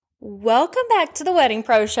Welcome back to the Wedding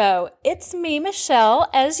Pro Show. It's me, Michelle,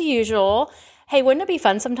 as usual. Hey, wouldn't it be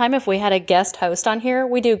fun sometime if we had a guest host on here?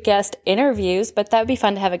 We do guest interviews, but that would be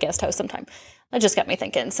fun to have a guest host sometime. That just got me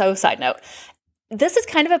thinking. So, side note, this is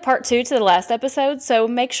kind of a part 2 to the last episode, so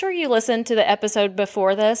make sure you listen to the episode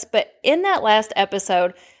before this. But in that last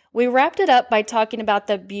episode, we wrapped it up by talking about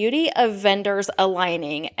the beauty of vendors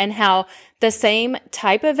aligning and how the same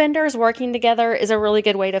type of vendors working together is a really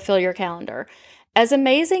good way to fill your calendar. As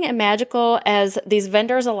amazing and magical as these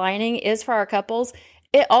vendors aligning is for our couples,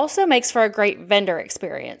 it also makes for a great vendor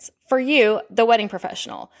experience for you, the wedding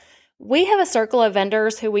professional. We have a circle of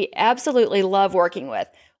vendors who we absolutely love working with.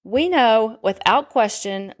 We know without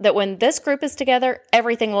question that when this group is together,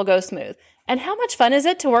 everything will go smooth. And how much fun is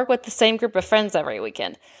it to work with the same group of friends every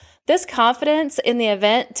weekend? This confidence in the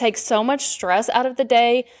event takes so much stress out of the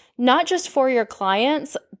day, not just for your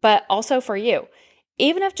clients, but also for you.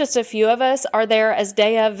 Even if just a few of us are there as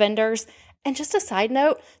day of vendors, and just a side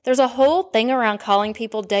note, there's a whole thing around calling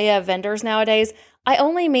people day of vendors nowadays. I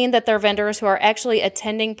only mean that they're vendors who are actually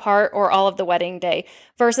attending part or all of the wedding day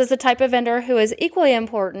versus the type of vendor who is equally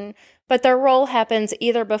important, but their role happens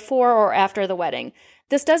either before or after the wedding.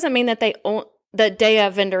 This doesn't mean that the day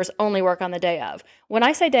of vendors only work on the day of. When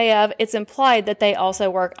I say day of, it's implied that they also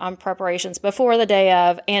work on preparations before the day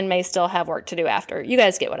of and may still have work to do after. You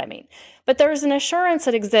guys get what I mean. But there's an assurance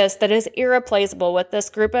that exists that is irreplaceable with this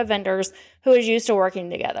group of vendors who is used to working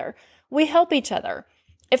together. We help each other.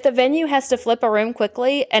 If the venue has to flip a room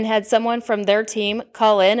quickly and had someone from their team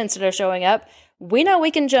call in instead of showing up, we know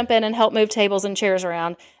we can jump in and help move tables and chairs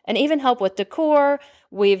around and even help with decor.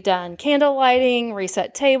 We've done candle lighting,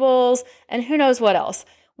 reset tables, and who knows what else.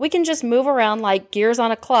 We can just move around like gears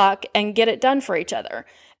on a clock and get it done for each other.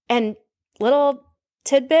 And little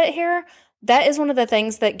tidbit here, that is one of the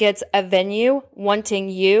things that gets a venue wanting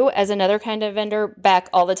you as another kind of vendor back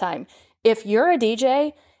all the time. If you're a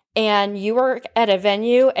DJ and you work at a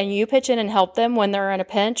venue and you pitch in and help them when they're in a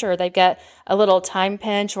pinch or they've got a little time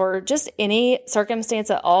pinch or just any circumstance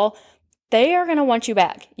at all, they are going to want you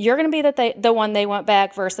back. You're going to be the one they want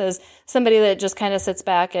back versus somebody that just kind of sits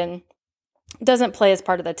back and doesn't play as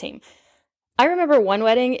part of the team. I remember one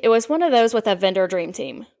wedding, it was one of those with a vendor dream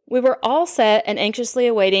team. We were all set and anxiously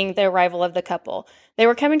awaiting the arrival of the couple. They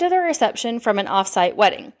were coming to the reception from an off-site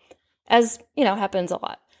wedding, as, happens a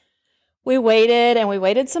lot. We waited and we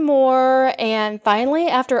waited some more, and finally,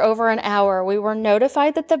 after over an hour, we were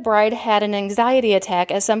notified that the bride had an anxiety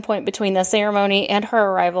attack at some point between the ceremony and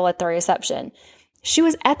her arrival at the reception. She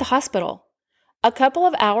was at the hospital. A couple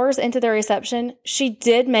of hours into the reception, she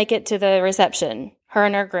did make it to the reception. Her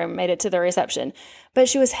and her groom made it to the reception, but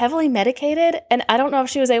she was heavily medicated, and I don't know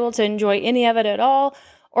if she was able to enjoy any of it at all,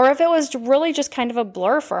 or if it was really just kind of a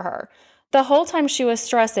blur for her. The whole time she was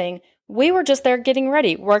stressing, we were just there getting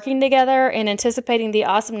ready, working together and anticipating the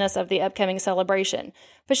awesomeness of the upcoming celebration.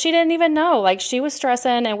 But she didn't even know, she was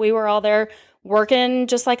stressing and we were all there working,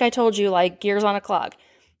 just like I told you, like gears on a clock.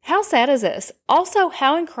 How sad is this? Also,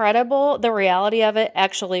 how incredible the reality of it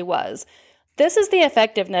actually was. This is the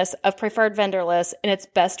effectiveness of preferred vendor lists in its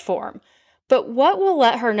best form. But what will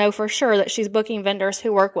let her know for sure that she's booking vendors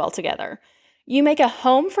who work well together? You make a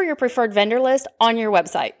home for your preferred vendor list on your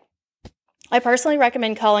website. I personally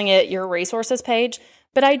recommend calling it your resources page,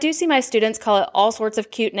 but I do see my students call it all sorts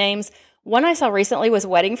of cute names. One I saw recently was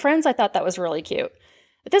Wedding Friends. I thought that was really cute.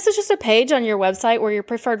 But this is just a page on your website where your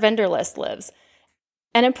preferred vendor list lives.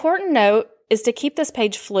 An important note is to keep this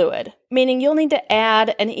page fluid, meaning you'll need to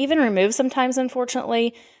add and even remove sometimes,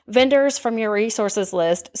 unfortunately, vendors from your resources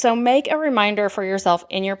list. So make a reminder for yourself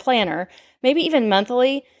in your planner, maybe even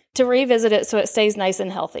monthly, to revisit it so it stays nice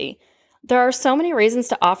and healthy. There are so many reasons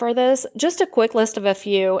to offer this, just a quick list of a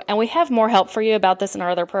few, and we have more help for you about this in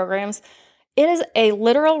our other programs. It is a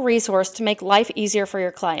literal resource to make life easier for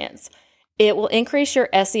your clients. It will increase your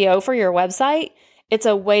SEO for your website. It's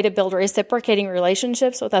a way to build reciprocating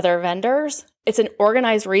relationships with other vendors. It's an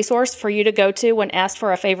organized resource for you to go to when asked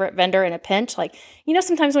for a favorite vendor in a pinch.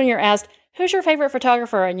 Sometimes when you're asked, who's your favorite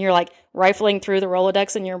photographer? And you're rifling through the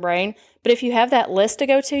Rolodex in your brain. But if you have that list to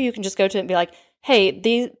go to, you can just go to it and be like,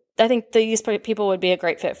 hey, I think these people would be a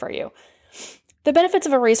great fit for you. The benefits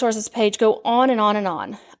of a resources page go on and on and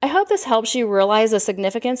on. I hope this helps you realize the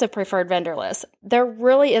significance of preferred vendor lists. There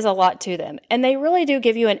really is a lot to them, and they really do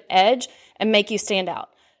give you an edge and make you stand out.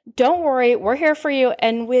 Don't worry, we're here for you,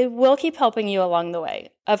 and we will keep helping you along the way,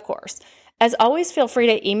 of course. As always, feel free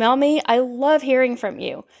to email me. I love hearing from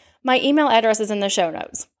you. My email address is in the show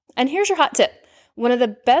notes. And here's your hot tip. One of the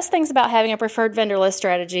best things about having a preferred vendor list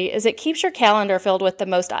strategy is it keeps your calendar filled with the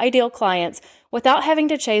most ideal clients without having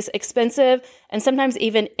to chase expensive and sometimes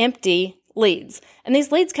even empty leads. And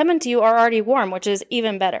these leads coming to you are already warm, which is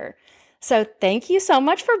even better. So thank you so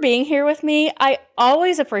much for being here with me. I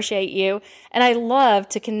always appreciate you, and I love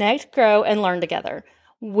to connect, grow, and learn together.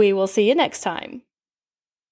 We will see you next time.